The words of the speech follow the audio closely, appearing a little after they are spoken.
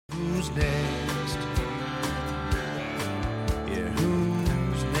next? Yeah,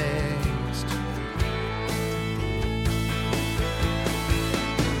 who's next?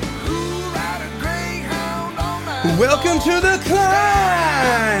 Who'll ride a greyhound all night? Welcome to The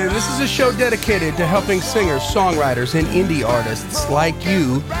Climb! This is a show dedicated to helping singers, songwriters, and indie artists like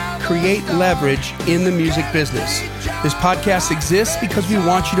you create leverage in the music business. This podcast exists because we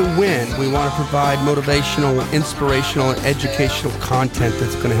want you to win. We want to provide motivational, inspirational, and educational content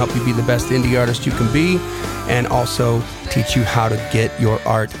that's going to help you be the best indie artist you can be, and also teach you how to get your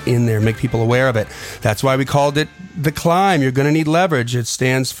art in there, make people aware of it. That's why we called it The Climb. You're going to need leverage. It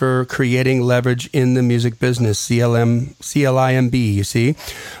stands for Creating Leverage in the Music Business, CLIMB, you see.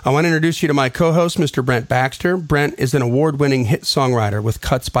 I want to introduce you to my co-host, Mr. Brent Baxter. Brent is an award-winning hit songwriter with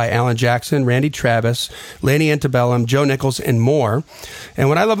cuts by Alan Jackson, Randy Travis, Laney Antebellum, Joe Nichols, and more. And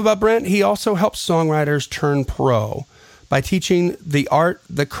what I love about Brent, he also helps songwriters turn pro by teaching the art,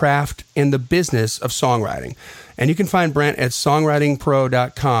 the craft, and the business of songwriting. And you can find Brent at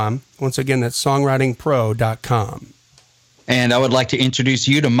songwritingpro.com. Once again, that's songwritingpro.com. And I would like to introduce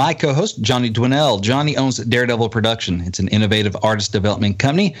you to my co-host, Johnny Dwinell. Johnny owns Daredevil Production. It's an innovative artist development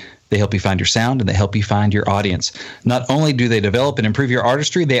company. They help you find your sound, and they help you find your audience. Not only do they develop and improve your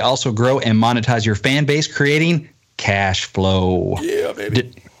artistry, they also grow and monetize your fan base, creating cash flow. Yeah,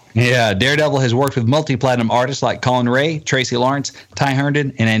 baby. Daredevil has worked with multi-platinum artists like Colin Ray, Tracy Lawrence, Ty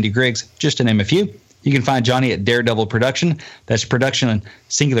Herndon, and Andy Griggs, just to name a few. You can find Johnny at Daredevil Production. That's production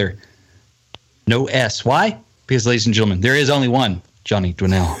singular, no S. Why? Because, ladies and gentlemen, there is only one Johnny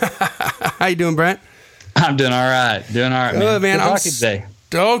Dwinell. How you doing, Brent? I'm doing all right. Man. I'm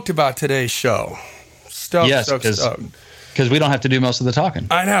stoked about today's show. Stoked. Because we don't have to do most of the talking.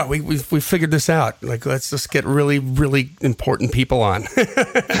 I know. We figured this out. Like, let's just get really, really important people on.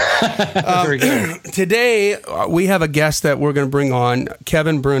 Very good. Today, we have a guest that we're going to bring on,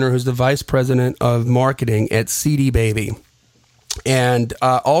 Kevin Breuner, who's the Vice President of Marketing at CD Baby. And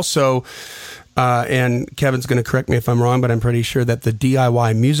and Kevin's going to correct me if I'm wrong, but I'm pretty sure that the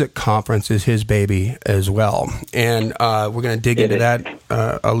DIY Music Conference is his baby as well. And we're going to dig into that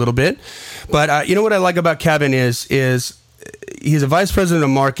a little bit. But you know what I like about Kevin is he's a vice president of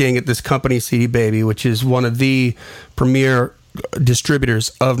marketing at this company, CD Baby, which is one of the premier distributors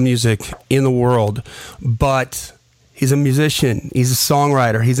of music in the world. But he's a musician. He's a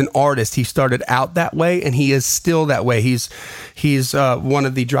songwriter. He's an artist. He started out that way, and he is still that way. He's one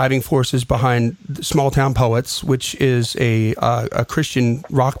of the driving forces behind Small Town Poets, which is a Christian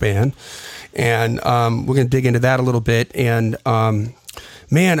rock band. And we're going to dig into that a little bit. And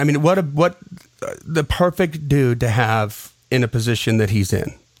man, I mean, what the perfect dude to have in a position that he's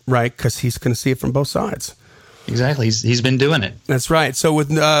in, right? Because he's going to see it from both sides. Exactly. He's been doing it. That's right. So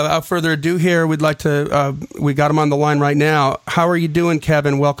without further ado here, we'd like to, we got him on the line right now. How are you doing,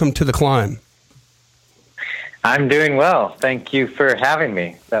 Kevin? Welcome to The Climb. I'm doing well. Thank you for having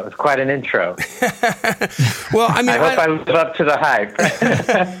me. That was quite an intro. Well, I mean, I hope I live up to the hype.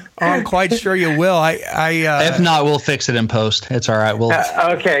 I'm quite sure you will. If not, we'll fix it in post. It's all right. We'll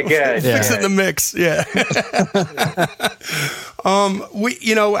okay, good. Fix it in the mix. Yeah.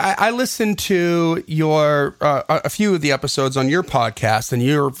 I listened to your a few of the episodes on your podcast, and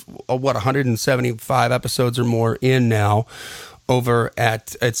you're 175 episodes or more in now. Over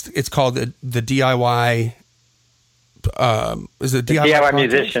at it's called the DIY. Is it DIY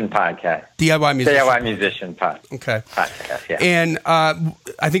Musician Podcast? DIY Musician Podcast. Okay. Podcast, yeah. And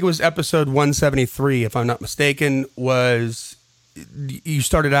I think it was episode 173, if I'm not mistaken, was you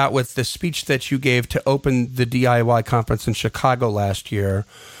started out with the speech that you gave to open the DIY conference in Chicago last year,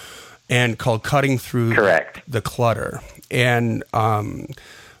 and called "Cutting Through the Clutter." And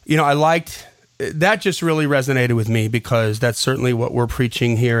I liked that. Just really resonated with me because that's certainly what we're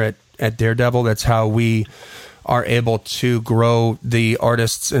preaching here at Daredevil. That's how we are able to grow the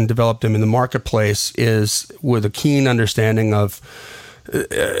artists and develop them in the marketplace, is with a keen understanding of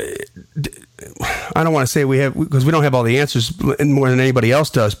I don't want to say we have, because we don't have all the answers more than anybody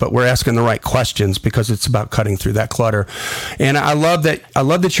else does, but we're asking the right questions because it's about cutting through that clutter. And I love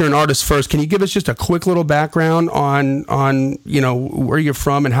that you're an artist first. Can you give us just a quick little background on where you're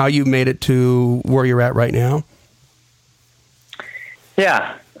from and how you made it to where you're at right now?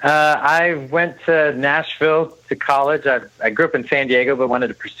 Yeah. I went to Nashville to college. I grew up in San Diego, but wanted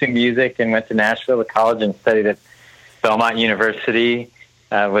to pursue music and went to Nashville to college and studied at Belmont University.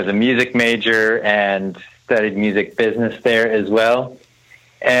 Was a music major and studied music business there as well.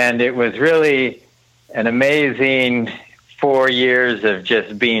 And it was really an amazing 4 years of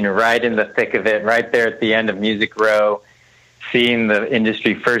just being right in the thick of it, right there at the end of Music Row, seeing the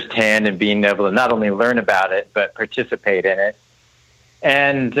industry firsthand and being able to not only learn about it, but participate in it.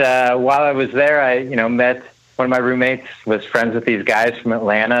 And while I was there, I met one of my roommates, was friends with these guys from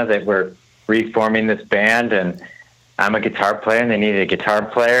Atlanta that were reforming this band, and I'm a guitar player, and they needed a guitar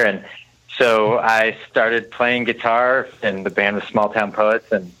player, and so I started playing guitar, and the band was Small Town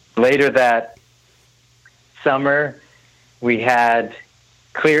Poets. And later that summer, we had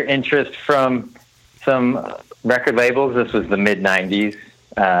clear interest from some record labels. This was the mid-'90s,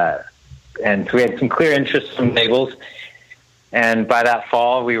 and so we had some clear interest from labels. And by that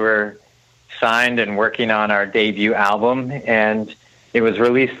fall, we were signed and working on our debut album, and it was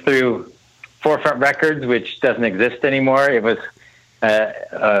released through Forefront Records, which doesn't exist anymore. It was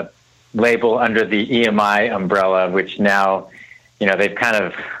a label under the EMI umbrella, which now, they've kind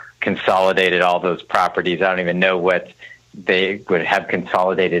of consolidated all those properties. I don't even know what they would have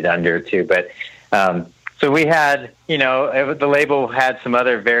consolidated under to, but so we had, the label had some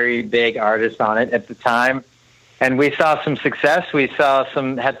other very big artists on it at the time, and we saw some success. We had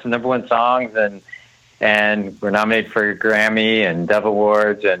some number one songs, and were nominated for a Grammy and Dove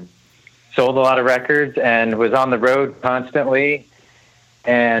Awards, and sold a lot of records, and was on the road constantly.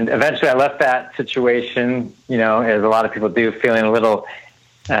 And eventually I left that situation, as a lot of people do, feeling a little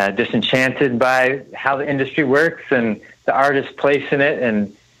disenchanted by how the industry works and the artist's place in it,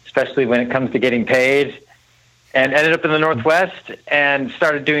 and especially when it comes to getting paid. And ended up in the Northwest and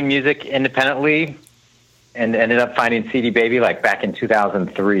started doing music independently, and ended up finding CD Baby like back in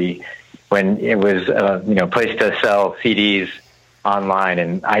 2003, when it was a place to sell CDs online,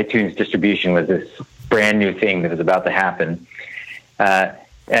 and iTunes distribution was this brand new thing that was about to happen.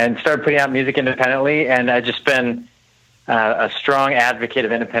 And started putting out music independently, and I've just been a strong advocate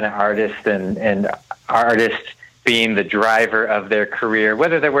of independent artists and artists being the driver of their career,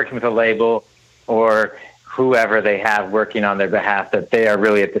 whether they're working with a label or whoever they have working on their behalf, that they are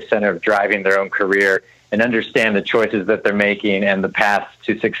really at the center of driving their own career and understand the choices that they're making and the path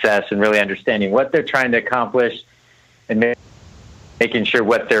to success, and really understanding what they're trying to accomplish and making sure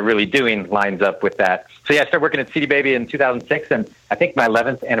what they're really doing lines up with that. So yeah, I started working at CD Baby in 2006, and I think my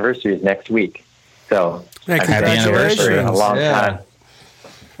 11th anniversary is next week. So Happy anniversary! A long time.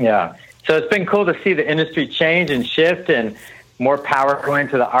 Yeah. So it's been cool to see the industry change and shift, and more power going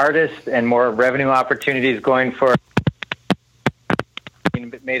to the artists, and more revenue opportunities going for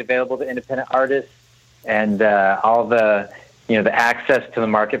being made available to independent artists, and all the the access to the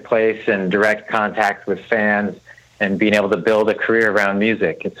marketplace and direct contact with fans, and being able to build a career around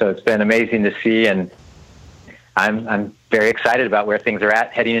music. And so it's been amazing to see, and I'm very excited about where things are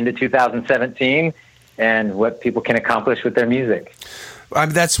at heading into 2017 and what people can accomplish with their music.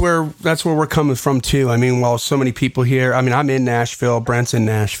 That's where we're coming from too. I mean, while so many people here, I'm in Nashville, Brent's in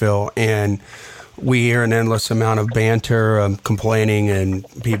Nashville, and we hear an endless amount of banter, complaining, and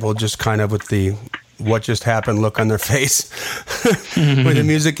people just kind of with the what just happened look on their face with the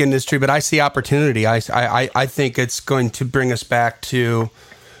music industry. But I see opportunity. I think it's going to bring us back to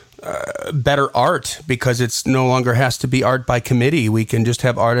better art, because it's no longer has to be art by committee. We can just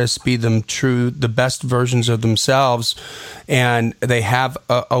have artists be the best versions of themselves, and they have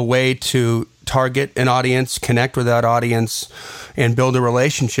a way to target an audience, connect with that audience, and build a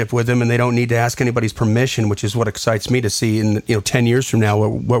relationship with them, and they don't need to ask anybody's permission, which is what excites me to see in 10 years from now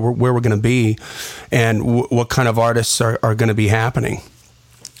where we're going to be, and what kind of artists are going to be happening.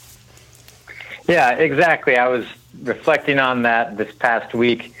 Yeah, exactly. I was reflecting on that this past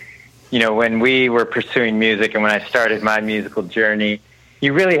week. When we were pursuing music and when I started my musical journey,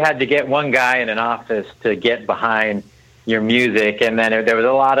 you really had to get one guy in an office to get behind your music, and then there was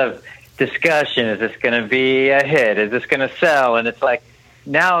a lot of discussion. Is this going to be a hit? Is this going to sell? And it's like,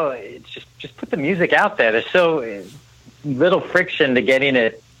 now it's just put the music out there. There's so little friction to getting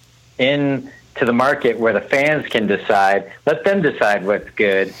it in to the market where the fans can decide. Let them decide what's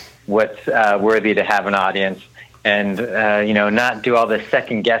good, what's worthy to have an audience, and not do all this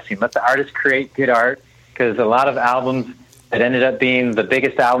second guessing. Let the artist create good art, because a lot of albums that ended up being the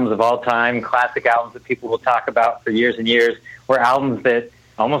biggest albums of all time, classic albums that people will talk about for years and years, were albums that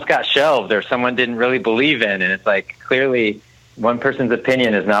almost got shelved or someone didn't really believe in. And it's like, clearly one person's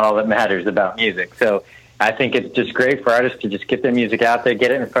opinion is not all that matters about music. So I think it's just great for artists to just get their music out there,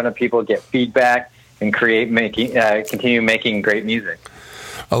 get it in front of people, get feedback, and continue making great music.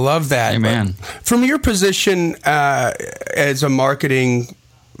 I love that. Amen. From your position as the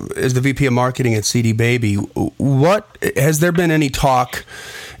VP of marketing at CD Baby, has there been any talk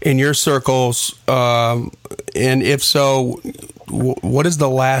in your circles? And if so, what is the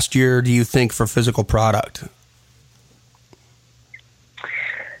last year, do you think, for physical product?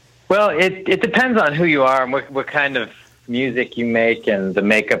 Well, it depends on who you are and what kind of music you make and the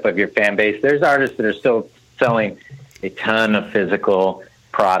makeup of your fan base. There's artists that are still selling a ton of physical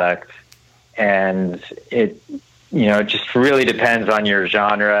product, and it just really depends on your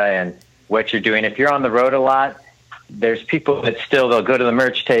genre and what you're doing. If you're on the road a lot, there's people that they'll go to the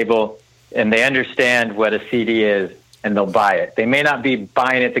merch table and they understand what a CD is and they'll buy it. They may not be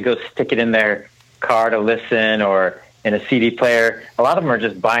buying it to go stick it in their car to listen or in a CD player. A lot of them are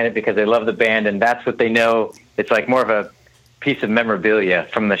just buying it because they love the band and that's what they know. It's like more of a piece of memorabilia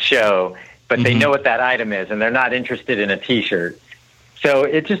from the show, but they know what that item is and they're not interested in a t-shirt. So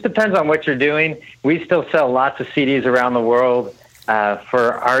it just depends on what you're doing. We still sell lots of CDs around the world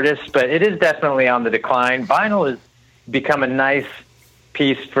for artists, but it is definitely on the decline. Vinyl has become a nice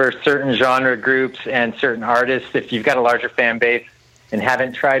piece for certain genre groups and certain artists. If you've got a larger fan base and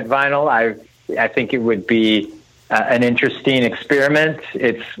haven't tried vinyl, I think it would be an interesting experiment.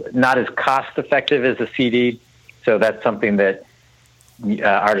 It's not as cost effective as a CD, so that's something that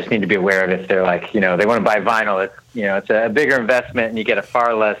artists need to be aware of if they're like, they want to buy vinyl. It's a bigger investment and you get a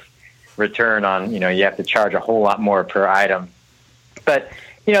far less return on, you have to charge a whole lot more per item. But,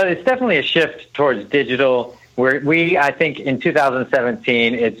 it's definitely a shift towards digital where I think in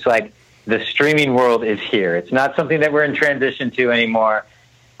 2017, it's like the streaming world is here. It's not something that we're in transition to anymore.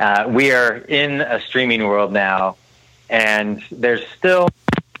 We are in a streaming world now, and there's still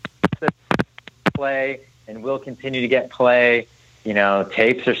play and will continue to get play.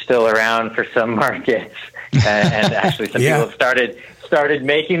 Tapes are still around for some markets, and actually some people have started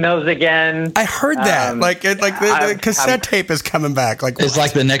making those again. I heard that. The cassette tape is coming back. It's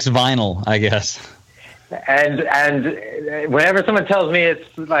like the next vinyl, I guess. And whenever someone tells me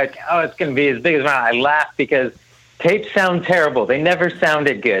it's like, it's going to be as big as vinyl, I laugh because tapes sound terrible. They never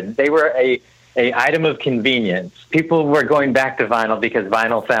sounded good. They were a item of convenience. People were going back to vinyl because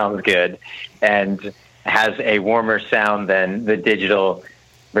vinyl sounds good and has a warmer sound than the digital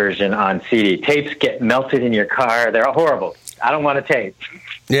version on CD. Tapes get melted in your car. They're horrible. I don't want a tape.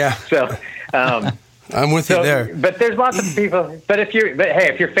 Yeah. So I'm with you there. But there's lots of people. But if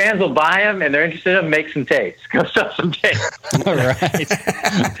your fans will buy them and they're interested in them, make some tapes. Go sell some tapes. All right.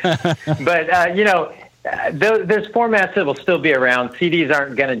 But there's formats that will still be around. CDs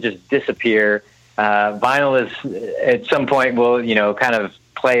aren't going to just disappear. Vinyl is at some point will kind of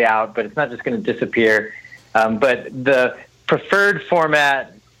play out, but it's not just going to disappear. But the preferred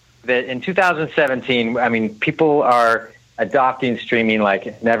format that in 2017, people are adopting streaming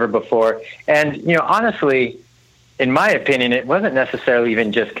like never before. And, honestly, in my opinion, it wasn't necessarily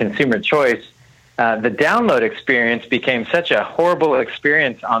even just consumer choice. The download experience became such a horrible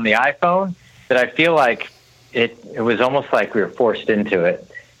experience on the iPhone that I feel like it was almost like we were forced into it.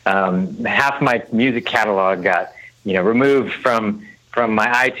 Half my music catalog got, removed from my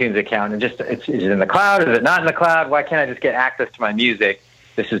iTunes account, and is it in the cloud? Is it not in the cloud? Why can't I just get access to my music?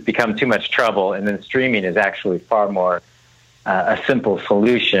 This has become too much trouble, and then streaming is actually far more a simple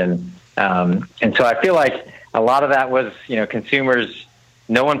solution. And so I feel like a lot of that was, consumers,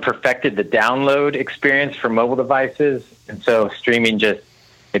 no one perfected the download experience for mobile devices, and so streaming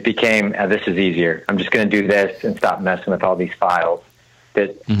it became, this is easier. I'm just going to do this and stop messing with all these files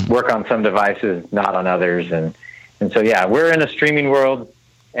that work on some devices, not on others. And so, we're in a streaming world,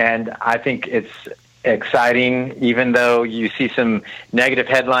 and I think it's exciting, even though you see some negative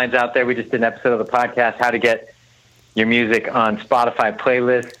headlines out there. We just did an episode of the podcast, How to Get Your Music on Spotify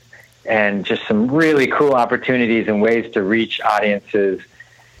Playlists, and just some really cool opportunities and ways to reach audiences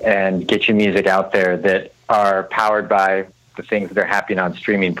and get your music out there that are powered by the things that are happening on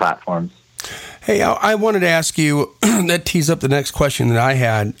streaming platforms. Hey, I wanted to ask you, that tees up the next question that I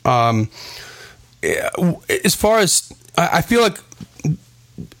had. As far as, I feel like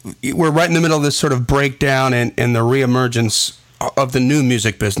we're right in the middle of this sort of breakdown and the reemergence of the new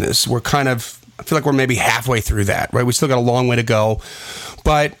music business. I feel like we're maybe halfway through that, right? We still got a long way to go.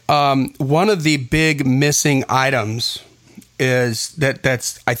 But one of the big missing items is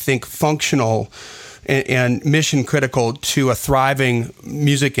that's, I think, functional and mission critical to a thriving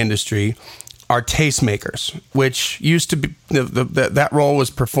music industry are tastemakers, which used to be that role was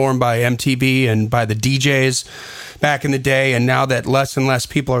performed by MTV and by the DJs back in the day, and now that less and less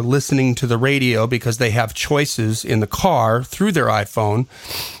people are listening to the radio because they have choices in the car through their iPhone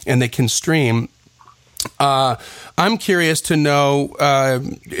and they can stream. I'm curious to know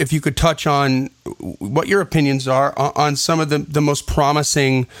if you could touch on what your opinions are on some of the most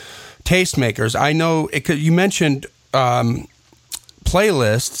promising tastemakers. I know you mentioned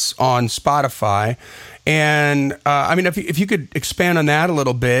playlists on Spotify, and if you could expand on that a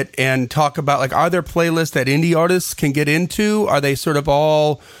little bit and talk about, are there playlists that indie artists can get into? Are they sort of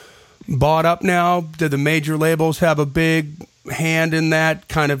all bought up now? Do the major labels have a big hand in that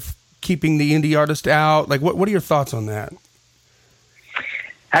kind of keeping the indie artist out? Like, what are your thoughts on that?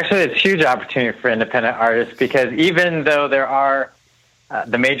 Actually, it's a huge opportunity for independent artists because even though there are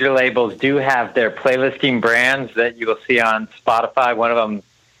the major labels do have their playlisting brands that you will see on Spotify. One of them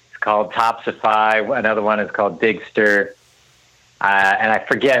is called Topsify. Another one is called Digster. And I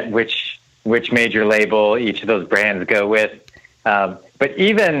forget which major label each of those brands go with. But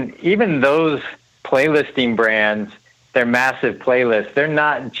even those playlisting brands, they're massive playlists. They're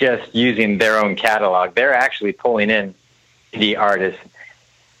not just using their own catalog. They're actually pulling in indie artists.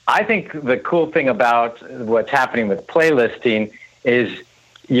 I think the cool thing about what's happening with playlisting is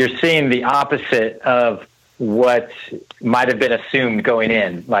you're seeing the opposite of what might have been assumed going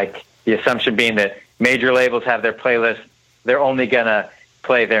in. Like the assumption being that major labels have their playlists, they're only going to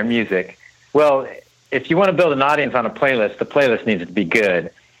play their music. Well, if you want to build an audience on a playlist, the playlist needs to be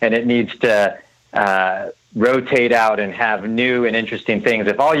good, and it needs to rotate out and have new and interesting things.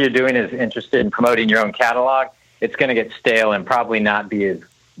 If all you're doing is interested in promoting your own catalog, it's going to get stale and probably not be as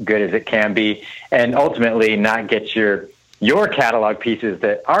good as it can be, and ultimately not get your catalog pieces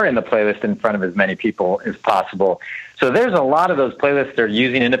that are in the playlist in front of as many people as possible. So there's a lot of those playlists that are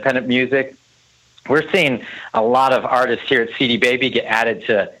using independent music. We're seeing a lot of artists here at CD Baby get added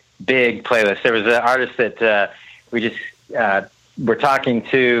to big playlists. There was an artist that we just were talking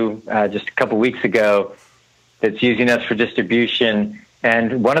to just a couple weeks ago that's using us for distribution,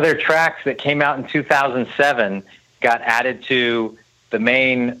 and one of their tracks that came out in 2007 got added to the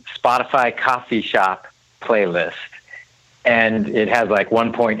main Spotify coffee shop playlist. And it has like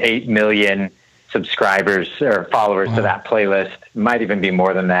 1.8 million subscribers or followers to that playlist. It might even be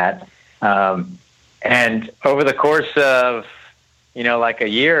more than that. And over the course of, like a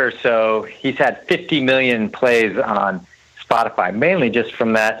year or so, he's had 50 million plays on Spotify, mainly just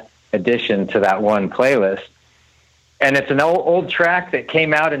from that addition to that one playlist. And it's an old track that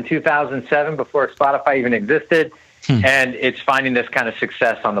came out in 2007 before Spotify even existed. And it's finding this kind of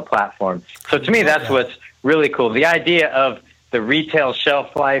success on the platform. So to me, that's what's really cool. The idea of the retail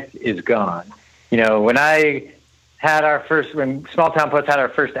shelf life is gone. When when Small Town Poets had our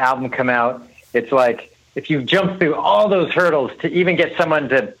first album come out, it's like if you jump through all those hurdles to even get someone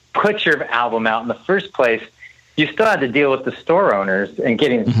to put your album out in the first place, you still had to deal with the store owners and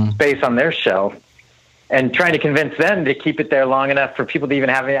getting space on their shelf and trying to convince them to keep it there long enough for people to even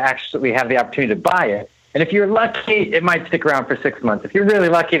actually have the opportunity to buy it. And if you're lucky, it might stick around for 6 months. If you're really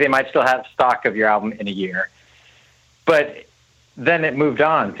lucky, they might still have stock of your album in a year. But then it moved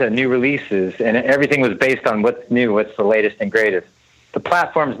on to new releases, and everything was based on what's new, what's the latest and greatest. The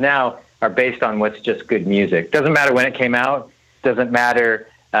platforms now are based on what's just good music. Doesn't matter when it came out. Doesn't matter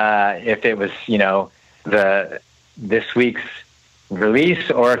if it was, this week's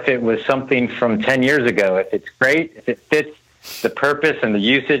release or if it was something from 10 years ago. If it's great, if it fits the purpose and the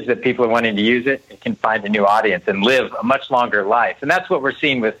usage that people are wanting to use it, it can find a new audience and live a much longer life. And that's what we're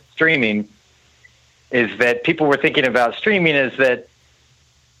seeing with streaming, is that people were thinking about streaming is that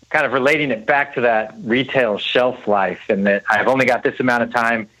kind of relating it back to that retail shelf life, and that I've only got this amount of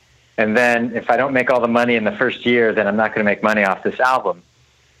time, and then if I don't make all the money in the first year, then I'm not going to make money off this album.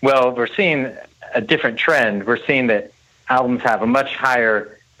 Well, we're seeing a different trend. We're seeing that albums have a much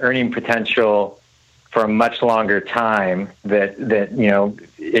higher earning potential for a much longer time, that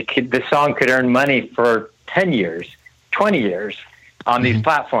this song could earn money for 10 years, 20 years on these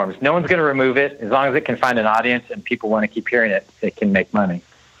platforms. No one's going to remove it. As long as it can find an audience and people want to keep hearing it, it can make money.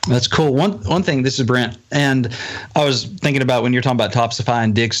 That's cool. One thing, this is Brent, and I was thinking about when you're talking about Topsify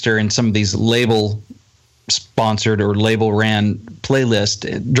and Digster and some of these label-sponsored or label-ran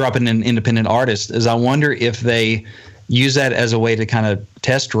playlists, dropping in independent artists, is I wonder if they use that as a way to kind of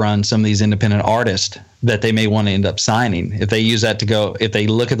test run some of these independent artists that they may want to end up signing. If they use that to go, if they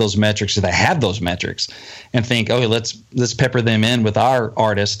look at those metrics, if they have those metrics, and think, okay, let's pepper them in with our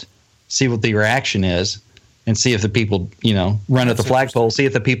artist, see what the reaction is, and see if the people, run at the flagpole, see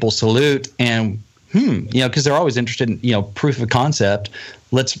if the people salute, and because they're always interested in, proof of concept.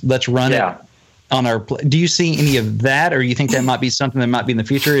 Let's run it on our. Do you see any of that, or you think that might be something that might be in the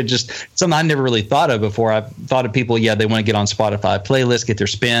future? It's just something I never really thought of before. I've thought of people, they want to get on Spotify playlists, get their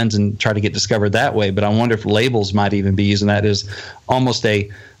spins, and try to get discovered that way. But I wonder if labels might even be using that as almost a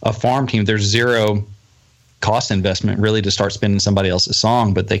farm team. There's zero cost investment really to start spinning somebody else's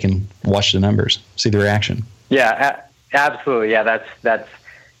song, but they can watch the numbers, see the reaction. Yeah, absolutely. Yeah, that's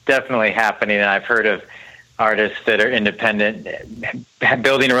definitely happening. And I've heard of artists that are independent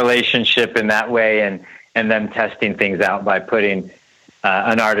building a relationship in that way, and them testing things out by putting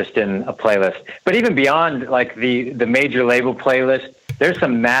an artist in a playlist. But even beyond like the major label playlist, there's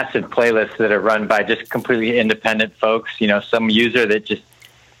some massive playlists that are run by just completely independent folks. Some user that just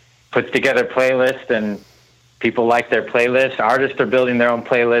puts together playlists, and people like their playlists. Artists are building their own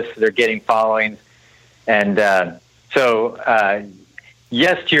playlists. They're getting followings. And yes,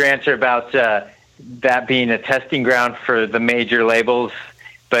 to your answer about that being a testing ground for the major labels,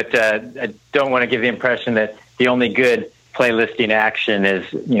 but I don't want to give the impression that the only good playlisting action is,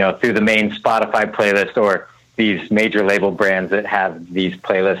 through the main Spotify playlist or these major label brands that have these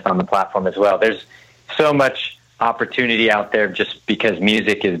playlists on the platform as well. There's so much opportunity out there just because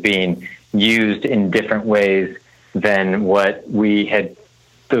music is being used in different ways than what we had,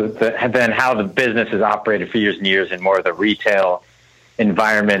 than how the business has operated for years and years in more of the retail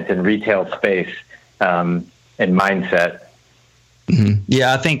environment and retail space and mindset. Mm-hmm.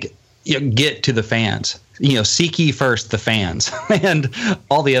 Yeah, I think get to the fans. Seek ye first the fans and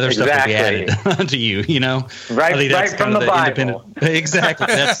all the other stuff that we added to you. Right from the Bible. Exactly.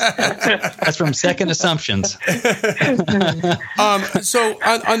 That's from Second Assumptions. So,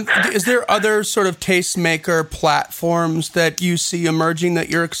 is there other sort of tastemaker platforms that you see emerging that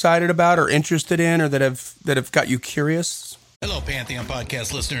you're excited about or interested in, or that have got you curious? Hello, Pantheon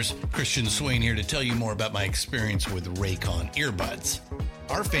Podcast listeners. Christian Swain here to tell you more about my experience with Raycon earbuds.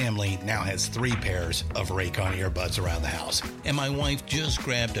 Our family now has 3 pairs of Raycon earbuds around the house, and my wife just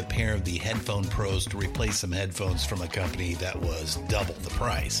grabbed a pair of the Headphone Pros to replace some headphones from a company that was double the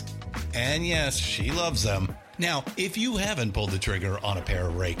price. And yes, she loves them. Now, if you haven't pulled the trigger on a pair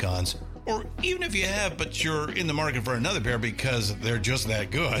of Raycons, or even if you have, but you're in the market for another pair because they're just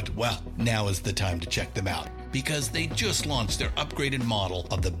that good, well, now is the time to check them out, because they just launched their upgraded model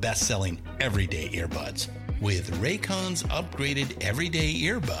of the best-selling everyday earbuds. With Raycon's upgraded everyday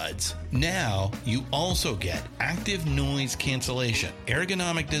earbuds, now you also get active noise cancellation,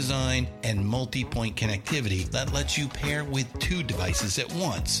 ergonomic design, and multi-point connectivity that lets you pair with 2 devices at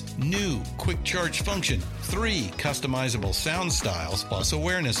once. New quick charge function, 3 customizable sound styles, plus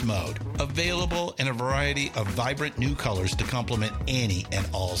awareness mode. Available in a variety of vibrant new colors to complement any and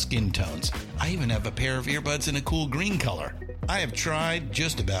all skin tones. I even have a pair of earbuds in a cool green color. I have tried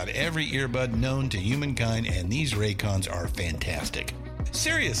just about every earbud known to humankind, and these Raycons are fantastic.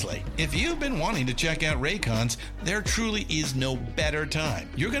 Seriously, if you've been wanting to check out Raycons, there truly is no better time.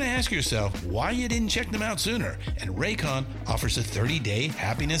 You're going to ask yourself why you didn't check them out sooner, and Raycon offers a 30-day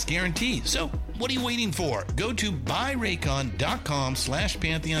happiness guarantee. So what are you waiting for? Go to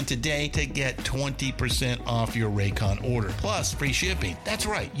buyraycon.com/Pantheon today to get 20% off your Raycon order, plus free shipping. That's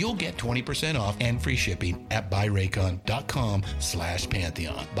right, you'll get 20% off and free shipping at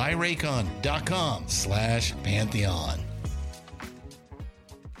buyraycon.com/Pantheon. buyraycon.com/Pantheon.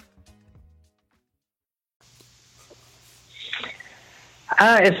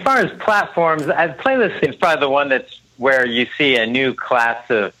 As far as platforms, playlisting is probably the one that's where you see a new class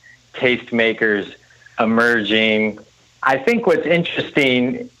of tastemakers emerging. I think what's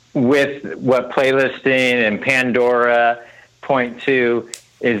interesting with what playlisting and Pandora point to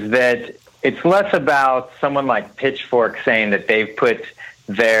is that it's less about someone like Pitchfork saying that they've put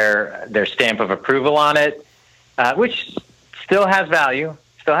their stamp of approval on it, which still has value.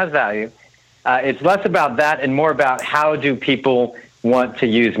 It's less about that and more about how do people want to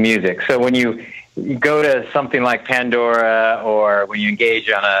use music. So when you go to something like Pandora, or when you engage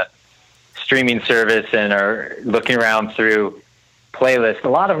on a streaming service and are looking around through playlists, a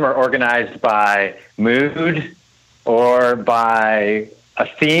lot of them are organized by mood or by a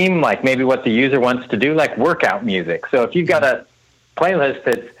theme, like maybe what the user wants to do, like workout music. So if you've got a playlist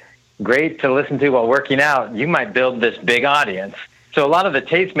that's great to listen to while working out, you might build this big audience. So a lot of the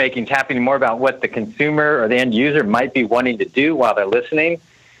taste making is happening more about what the consumer or the end user might be wanting to do while they're listening.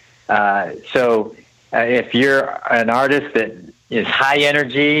 So if you're an artist that is high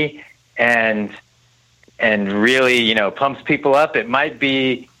energy and really, pumps people up, it might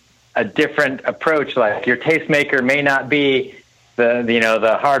be a different approach. Like your tastemaker may not be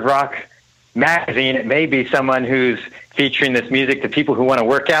the hard rock magazine. It may be someone who's featuring this music to people who want to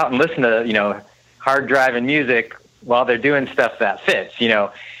work out and listen to, hard driving music while they're doing stuff that fits.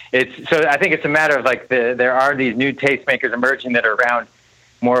 So I think it's a matter of like there are these new tastemakers emerging that are around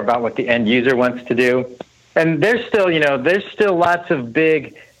more about what the end user wants to do. And there's still lots of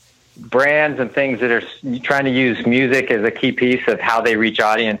big brands and things that are trying to use music as a key piece of how they reach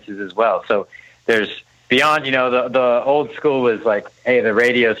audiences as well. So there's beyond, the old school was like, hey, the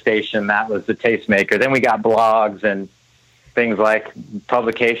radio station, that was the tastemaker. Then we got blogs and things like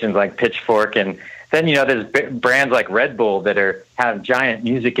publications like Pitchfork, and then, there's brands like Red Bull that have giant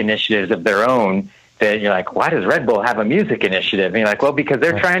music initiatives of their own that you're like, why does Red Bull have a music initiative? And you're like, well, because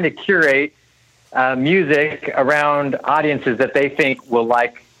they're trying to curate music around audiences that they think will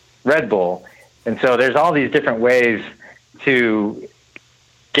like Red Bull. And so there's all these different ways to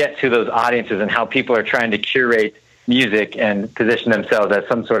get to those audiences and how people are trying to curate music and position themselves as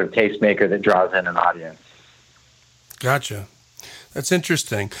some sort of tastemaker that draws in an audience. Gotcha. That's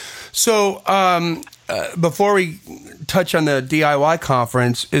interesting. So before we touch on the DIY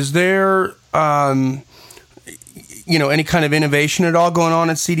conference, is there any kind of innovation at all going on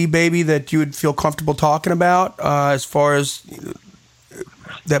at CD Baby that you would feel comfortable talking about as far as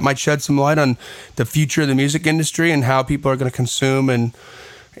that might shed some light on the future of the music industry and how people are going to consume and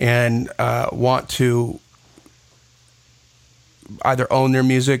want to either own their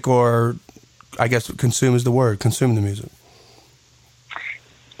music or, I guess, consume is the word, consume the music?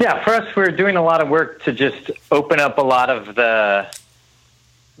 Yeah, for us, we're doing a lot of work to just open up a lot of the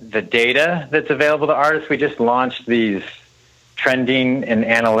data that's available to artists. We just launched these trending and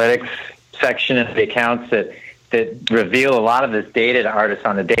analytics section of the accounts that reveal a lot of this data to artists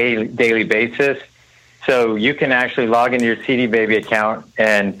on a daily basis. So you can actually log into your CD Baby account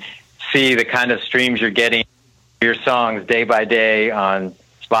and see the kind of streams you're getting your songs day by day on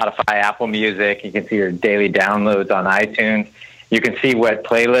Spotify, Apple Music. You can see your daily downloads on iTunes. You can see what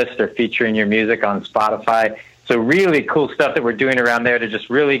playlists are featuring your music on Spotify. So really cool stuff that we're doing around there to just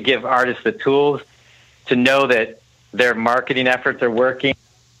really give artists the tools to know that their marketing efforts are working,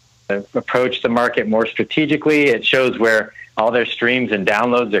 approach the market more strategically. It shows where all their streams and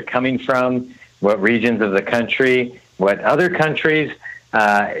downloads are coming from, what regions of the country, what other countries.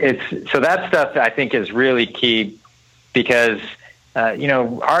 So that stuff I think is really key because,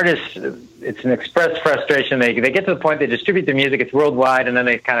 artists, it's an expressed frustration. They get to the point they distribute the music, it's worldwide, and then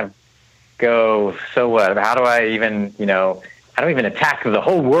they kind of go, so what? How do I even attack the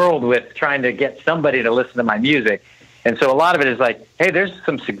whole world with trying to get somebody to listen to my music? And so a lot of it is like, hey, there's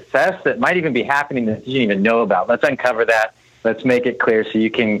some success that might even be happening that you didn't even know about. Let's uncover that. Let's make it clear so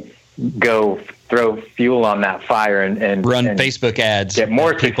you can go throw fuel on that fire and run Facebook ads, get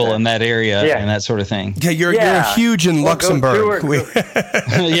more people success in that area and that sort of thing. Yeah, you're huge in Luxembourg. Run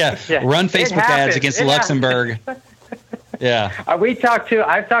Facebook ads against Luxembourg. Yeah. I've talked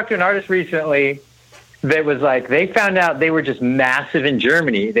to an artist recently that was like, they found out they were just massive in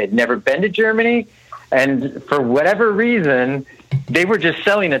Germany. They'd never been to Germany. And for whatever reason, they were just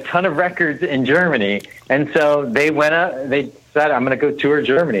selling a ton of records in Germany. And so they said, I'm going to go tour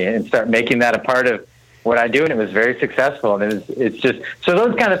Germany and start making that a part of what I do. And it was very successful. And it's just, so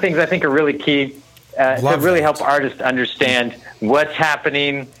those kind of things I think are really key to really help artists understand what's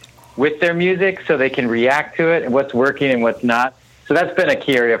happening with their music so they can react to it and what's working and what's not. So that's been a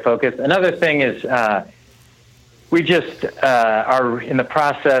key area of focus. Another thing is we just are in the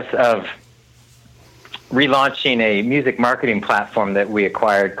process of relaunching a music marketing platform that we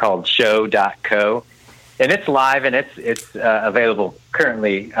acquired called show.co. And it's live and it's available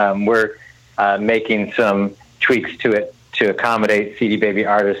currently. We're making some tweaks to it to accommodate CD Baby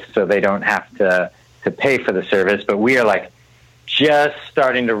artists so they don't have to pay for the service. But we are just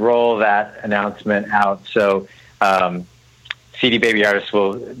starting to roll that announcement out. So CD Baby artists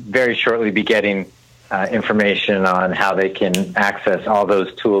will very shortly be getting information on how they can access all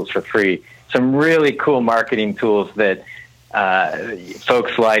those tools for free. Some really cool marketing tools that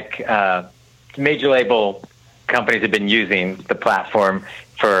folks like major label companies have been using the platform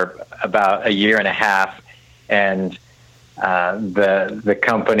for about a year and a half, and the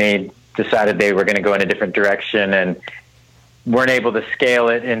company decided they were going to go in a different direction and weren't able to scale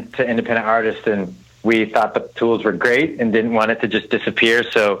it into independent artists, and we thought the tools were great and didn't want it to just disappear,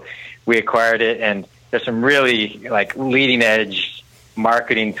 so we acquired it. And there's some really leading edge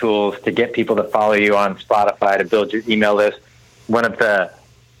marketing tools to get people to follow you on Spotify, to build your email list. One of the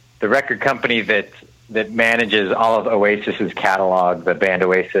record company that manages all of Oasis's catalog, the band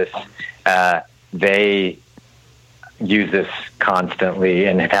Oasis, they use this constantly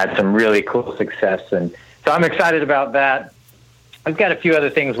and have had some really cool success. And so I'm excited about that. I've got a few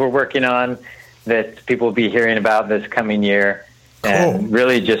other things we're working on that people will be hearing about this coming year. Cool. And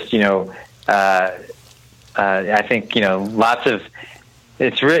really just, I think, lots of,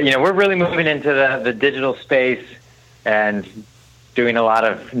 it's really, we're really moving into the digital space and doing a lot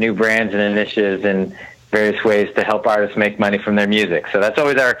of new brands and initiatives in various ways to help artists make money from their music. So that's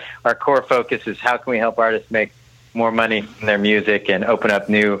always our core focus, is how can we help artists make more money from their music and open up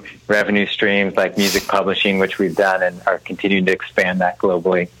new revenue streams like music publishing, which we've done and are continuing to expand that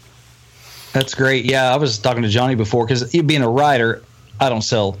globally. That's great. Yeah, I was talking to Johnny before because being a writer, I don't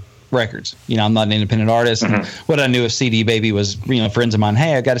sell records. I'm not an independent artist. And what I knew of CD Baby was, friends of mine,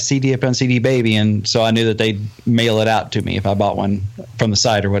 hey, I got a CD up on CD Baby. And so I knew that they'd mail it out to me if I bought one from the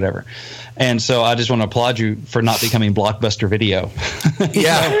site or whatever. And so I just want to applaud you for not becoming Blockbuster Video.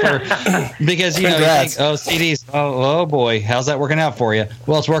 Because, you think, CDs, oh boy, how's that working out for you?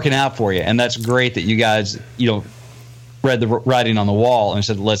 Well, it's working out for you. And that's great that you guys, read the writing on the wall and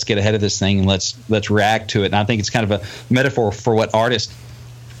said, let's get ahead of this thing and let's react to it. And I think it's kind of a metaphor for what artists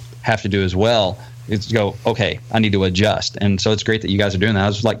have to do as well. It's go, okay, I need to adjust. And so it's great that you guys are doing that. I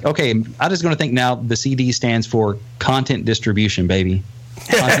was like, okay, I'm just going to think now the CD stands for content distribution, baby.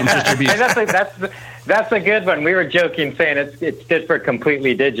 Content distribution. That's a good one. We were joking saying it stood for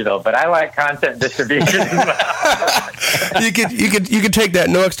completely digital, but I like content distribution as well. You could take that.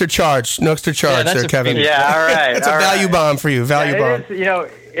 No extra charge there, Kevin. Yeah, all right. It's a value bomb for you. Value bomb.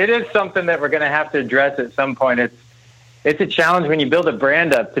 It is something that we're going to have to address at some point. It's a challenge when you build a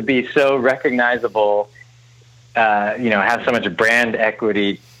brand up to be so recognizable, have so much brand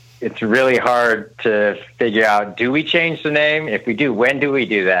equity. It's really hard to figure out, do we change the name? If we do, when do we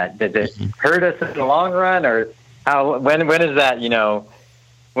do that? Does it hurt us in the long run, or when is that,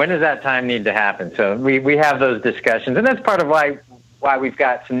 when does that time need to happen? So we have those discussions, and that's part of why we've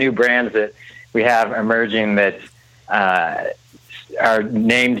got some new brands that we have emerging that are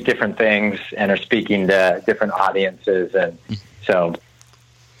named different things and are speaking to different audiences. And so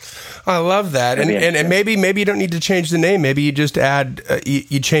I love that. And maybe you don't need to change the name. Maybe you just add,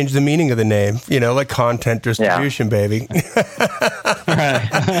 you change the meaning of the name, like content distribution, baby.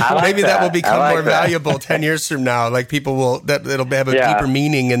 Maybe that will become more valuable 10 years from now. Like people it'll have a deeper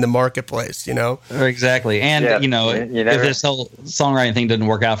meaning in the marketplace, Exactly. And, if this whole songwriting thing doesn't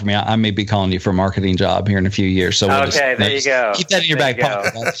work out for me, I may be calling you for a marketing job here in a few years. So there you go. Keep that in your back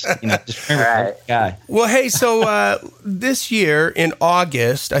pocket. Just remember guy. Well, hey, so this year in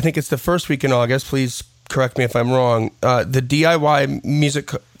August, I think it's the first week in August, please correct me if I'm wrong, the DIY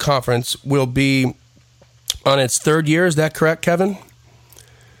Music Conference will be on its third year. Is that correct, Kevin?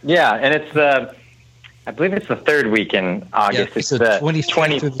 Yeah, and I believe it's the third week in August. It's the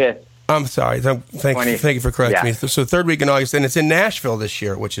 25th. I'm sorry. Thank you for correcting me. So third week in August, and it's in Nashville this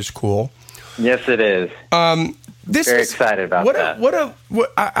year, which is cool. Yes, it is. Very excited about that.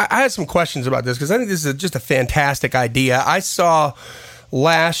 I had some questions about this because I think this is just a fantastic idea. I saw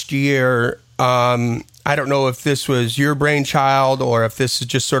last year, I don't know if this was your brainchild or if this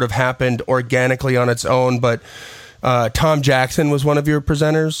just sort of happened organically on its own, but Tom Jackson was one of your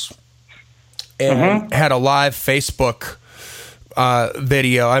presenters and had a live Facebook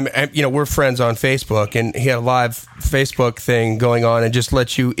video. We're friends on Facebook, and he had a live Facebook thing going on and just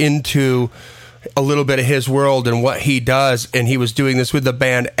let you into a little bit of his world and what he does. And he was doing this with the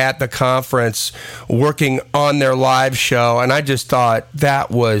band at the conference, working on their live show. And I just thought that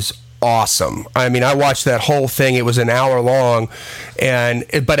was awesome. I mean, I watched that whole thing. It was an hour long,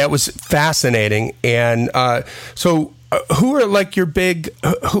 but it was fascinating. And so who are like your big,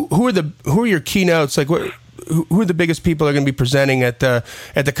 who are your keynotes? Like who are the biggest people that are going to be presenting at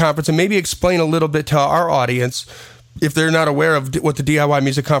the conference? And maybe explain a little bit to our audience, if they're not aware of what the DIY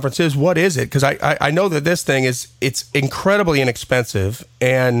Music Conference is, what is it? Because I know that this thing it's incredibly inexpensive,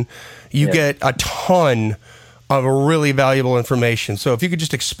 and you get a ton of really valuable information. So if you could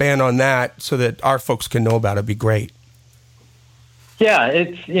just expand on that so that our folks can know about it, it'd be great. Yeah,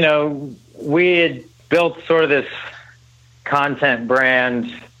 it's, we had built sort of this content brand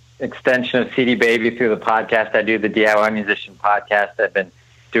extension of CD Baby through the podcast. I do the DIY Musician podcast. I've been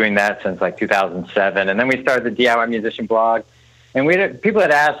doing that since like 2007. And then we started the DIY Musician blog. And people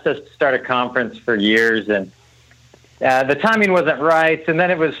had asked us to start a conference for years, and the timing wasn't right. And then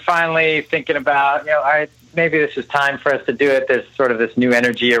it was finally thinking about, maybe this is time for us to do it. There's sort of this new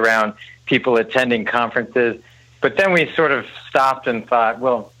energy around people attending conferences. But then we sort of stopped and thought,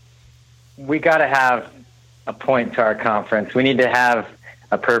 well, we got to have a point to our conference. We need to have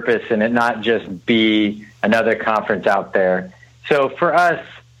a purpose and it not just be another conference out there. So for us,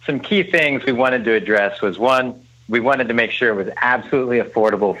 some key things we wanted to address was, one, we wanted to make sure it was absolutely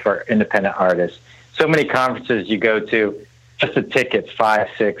affordable for independent artists. So many conferences you go to, just a ticket's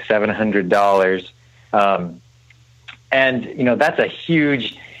 $500, $600, $700. And, that's a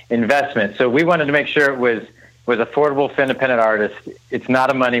huge investment. So we wanted to make sure it was affordable for independent artists. It's not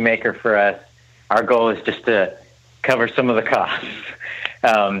a moneymaker for us. Our goal is just to cover some of the costs.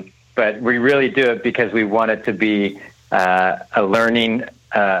 But we really do it because we want it to be a learning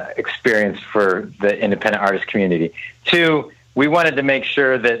experience for the independent artist community. Two, we wanted to make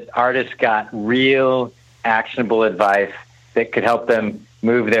sure that artists got real, actionable advice that could help them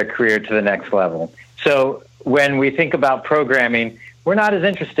move their career to the next level. So when we think about programming, we're not as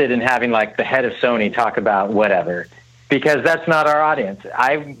interested in having like the head of Sony talk about whatever, because that's not our audience.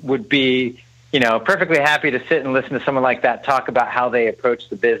 I would be, perfectly happy to sit and listen to someone like that talk about how they approach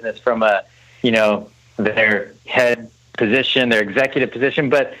the business from their head position, their executive position.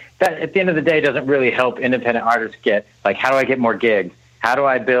 But that at the end of the day doesn't really help independent artists get, like, how do I get more gigs? How do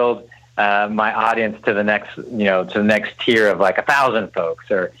I build my audience to the next tier of like 1,000 folks?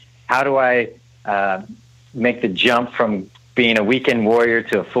 Or how do I make the jump from being a weekend warrior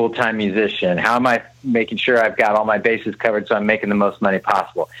to a full-time musician? How am I making sure I've got all my bases covered so I'm making the most money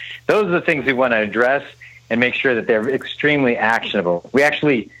possible? Those are the things we want to address and make sure that they're extremely actionable. We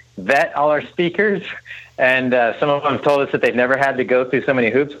actually vet all our speakers, and some of them have told us that they've never had to go through so many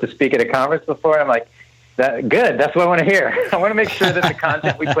hoops to speak at a conference before. I'm like, good. That's what I want to hear. I want to make sure that the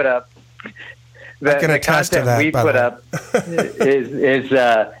content we put up,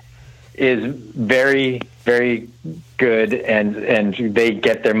 is very, very good, and they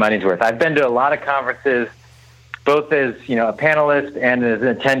get their money's worth. I've been to a lot of conferences, both as a panelist and as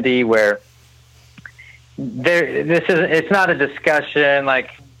an attendee, where it's not a discussion.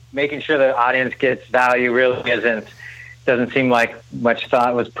 Like, making sure the audience gets value really doesn't seem like much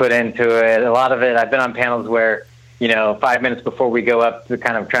thought was put into it. A lot of it, I've been on panels where 5 minutes before we go up to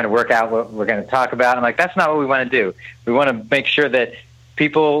kind of trying to work out what we're going to talk about, I'm like, that's not what we want to do. We want to make sure that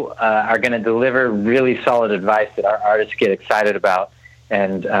people are going to deliver really solid advice that our artists get excited about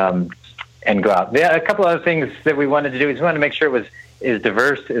and go out. A couple other things that we wanted to do is we wanted to make sure it was as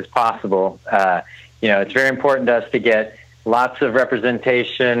diverse as possible. It's very important to us to get lots of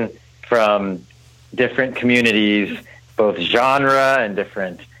representation from different communities, both genre and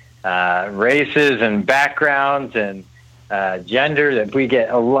different races and backgrounds and gender, that we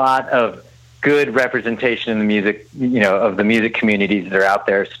get a lot of good representation in the music, of the music communities that are out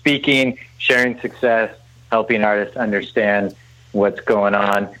there speaking, sharing success, helping artists understand what's going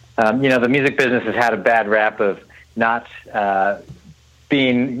on. The music business has had a bad rap of not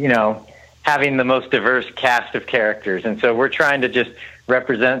being, having the most diverse cast of characters. And so we're trying to just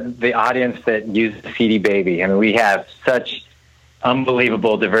represent the audience that uses CD Baby. I mean, we have such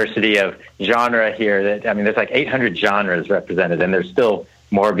unbelievable diversity of genre here that, there's like 800 genres represented, and there's still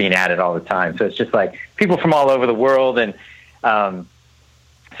more being added all the time. So it's just like people from all over the world. And so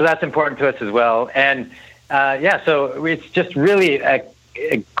that's important to us as well. And so it's just really a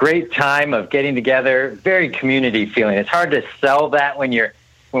great time of getting together, very community feeling. It's hard to sell that when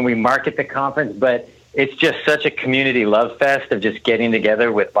we market the conference, but it's just such a community love fest of just getting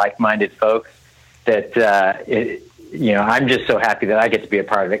together with like-minded folks that, I'm just so happy that I get to be a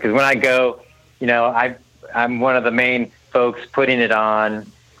part of it. Because when I go, I'm one of the main folks putting it on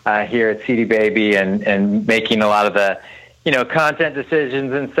here at CD Baby and making a lot of the, content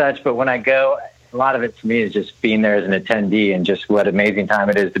decisions and such. But when I go, a lot of it to me is just being there as an attendee, and just what amazing time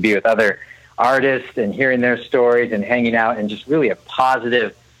it is to be with other artists and hearing their stories and hanging out, and just really a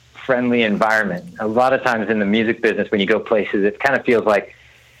positive, friendly environment. A lot of times in the music business, when you go places, it kind of feels like,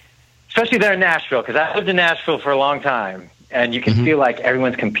 especially there in Nashville, because I lived in Nashville for a long time, and you can feel like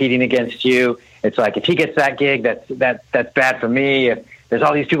everyone's competing against you. It's like, if he gets that gig, that's bad for me. If there's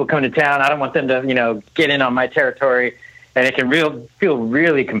all these people coming to town, I don't want them to, get in on my territory, and it can feel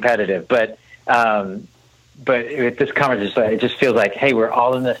really competitive. But at this conference, it just feels like, hey, we're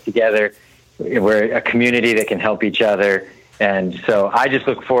all in this together. We're a community that can help each other. And so I just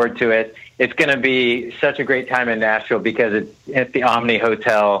look forward to it. It's going to be such a great time in Nashville because it's at the Omni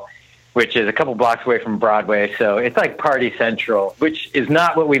Hotel, which is a couple blocks away from Broadway. So it's like Party Central, which is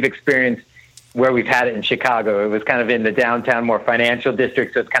not what we've experienced where we've had it in Chicago. It was kind of in the downtown, more financial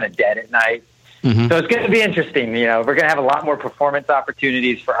district, so it's kind of dead at night. Mm-hmm. So it's going to be interesting. We're going to have a lot more performance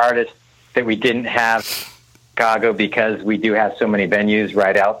opportunities for artists that we didn't have in Chicago, because we do have so many venues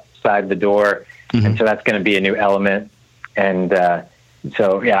right outside the door. Mm-hmm. And so that's going to be a new element. And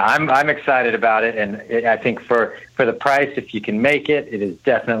I'm excited about it. And I think for the price, if you can make it, it is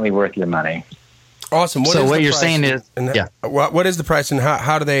definitely worth your money. Awesome. What you're saying is, what is the price, and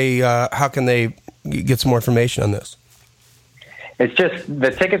how can they get some more information on this? It's just,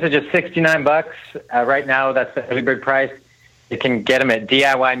 the tickets are just $69 right now. That's the early bird price. You can get them at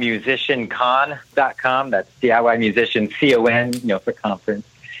DIYmusiciancon.com. That's DIYmusician, for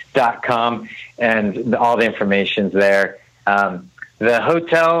conference.com, and all the information's there. The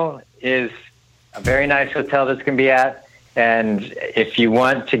hotel is a very nice hotel that's going to be at. And if you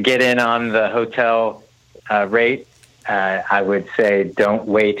want to get in on the hotel rate, I would say don't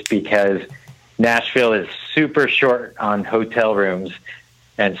wait, because Nashville is super short on hotel rooms.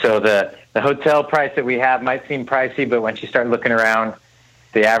 And so the hotel price that we have might seem pricey, but once you start looking around,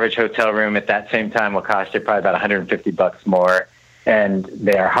 the average hotel room at that same time will cost you probably about $150 more. and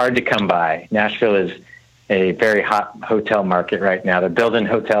they are hard to come by. Nashville is a very hot hotel market right now. They're building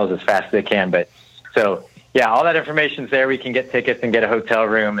hotels as fast as they can. But so, yeah, all that information's there. We can get tickets and get a hotel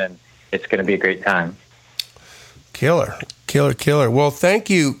room, and it's going to be a great time. Killer. Well, thank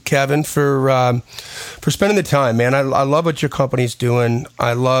you, Kevin, for spending the time, man. I love what your company's doing.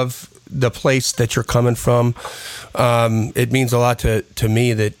 I love the place that you're coming from. It means a lot to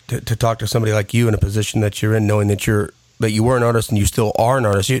me that to talk to somebody like you in a position that you're in, knowing that you were an artist and you still are an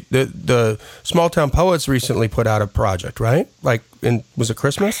artist. The Small Town Poets recently put out a project, right? Was it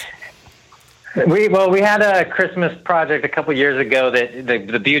Christmas? We had a Christmas project a couple years ago. That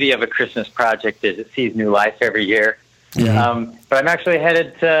the beauty of a Christmas project is it sees new life every year. Yeah. But I'm actually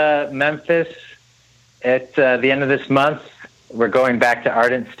headed to Memphis at the end of this month. We're going back to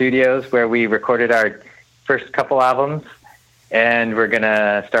Ardent Studios where we recorded our first couple albums, and we're going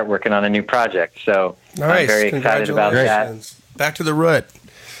to start working on a new project. So nice. I'm very excited about that. Back to the root.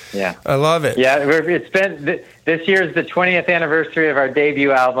 Yeah. I love it. Yeah, it's been this year is the 20th anniversary of our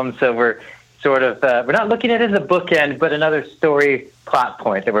debut album, so we're sort of we're not looking at it as a bookend, but another story plot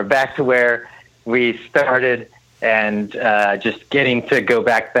point that we're back to where we started, and just getting to go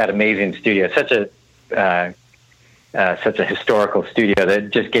back to that amazing studio. Such a historical studio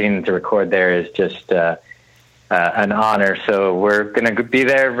that just getting to record there is just an honor. So we're going to be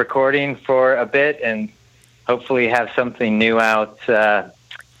there recording for a bit and hopefully have something new out.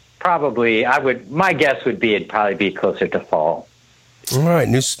 Probably, my guess would be it'd probably be closer to fall. All right,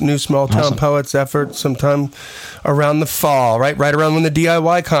 new Small Town Poets effort sometime around the fall, right around when the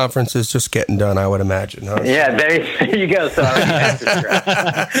DIY conference is just getting done, I would imagine. Huh? Yeah, there you go. So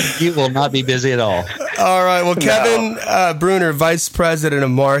you will not be busy at all. All right, well, Kevin Breuner, Vice President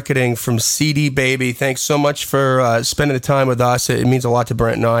of Marketing from CD Baby, thanks so much for spending the time with us. It means a lot to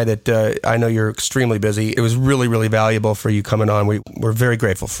Brent and I that I know you're extremely busy. It was really, really valuable for you coming on. We're very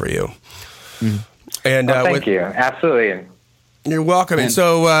grateful for you. And thank you. Absolutely. You're welcome. And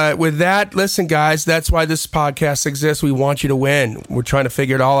so with that, listen, guys, that's why this podcast exists. We want you to win. We're trying to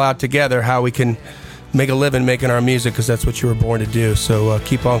figure it all out together, how we can make a living making our music, because that's what you were born to do. So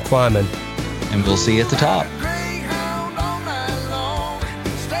keep on climbing. And we'll see you at the top.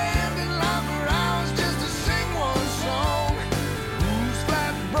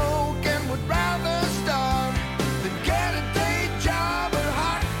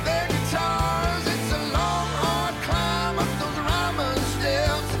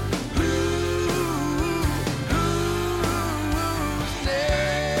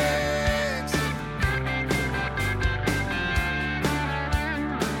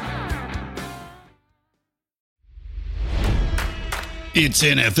 It's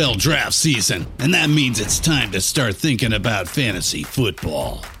NFL draft season, and that means it's time to start thinking about fantasy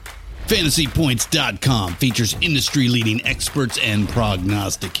football. FantasyPoints.com features industry-leading experts and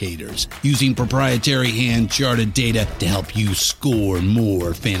prognosticators using proprietary hand-charted data to help you score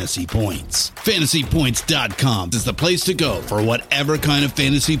more fantasy points. FantasyPoints.com is the place to go for whatever kind of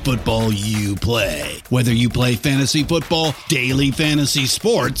fantasy football you play. Whether you play fantasy football, daily fantasy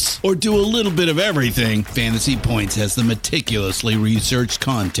sports, or do a little bit of everything, Fantasy Points has the meticulously researched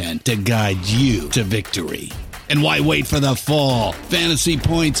content to guide you to victory. And why wait for the fall? Fantasy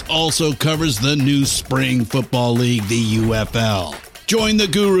Points also covers the new spring football league, the UFL. Join the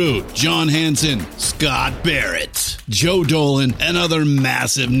guru, John Hansen, Scott Barrett, Joe Dolan, and other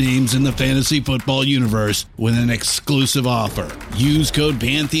massive names in the fantasy football universe with an exclusive offer. Use code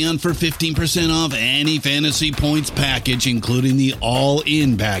Pantheon for 15% off any Fantasy Points package, including the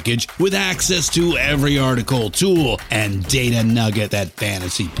all-in package, with access to every article, tool, and data nugget that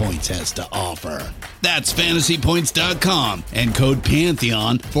Fantasy Points has to offer. That's FantasyPoints.com and code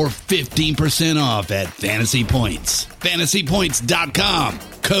Pantheon for 15% off at Fantasy Points. FantasyPoints.com,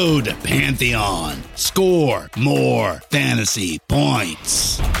 code Pantheon. Score more fantasy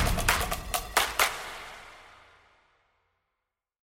points.